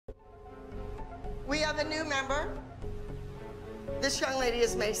We have a new member. This young lady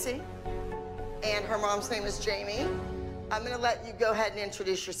is Maesi, and her mom's name is Jamie. I'm gonna let you go ahead and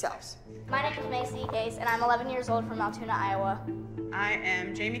introduce yourselves. My name is Maesi Case, and I'm 11 years old from Altoona, Iowa. I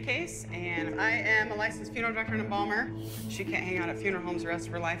am Jamie Case, and I am a licensed funeral director and embalmer. She can't hang out at funeral homes the rest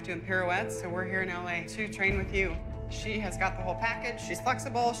of her life doing pirouettes, so we're here in LA to train with you. She has got the whole package. She's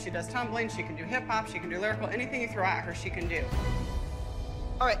flexible, she does tumbling, she can do hip hop, she can do lyrical, anything you throw at her, she can do.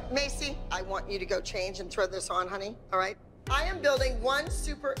 All right, Maesi, I want you to go change and throw this on, honey, all right? I am building one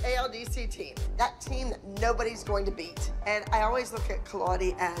super ALDC team, that team that nobody's going to beat. And I always look at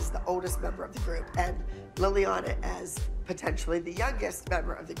Kalani as the oldest member of the group and Liliana as potentially the youngest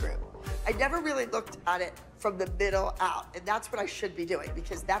member of the group. I never really looked at it from the middle out, and that's what I should be doing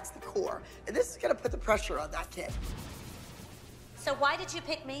because that's the core. And this is gonna put the pressure on that kid. So why did you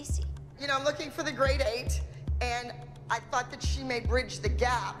pick Maesi? You know, I'm looking for the grade 8, and I thought that she may bridge the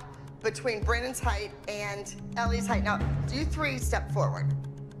gap between Brandon's height and Ellie's height. Now, do you 3 step forward?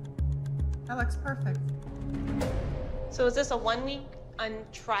 That looks perfect. So is this a 1 week on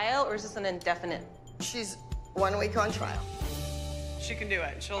trial or is this an indefinite? She's 1 week on trial. She can do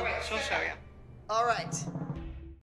it. She'll show you. All right.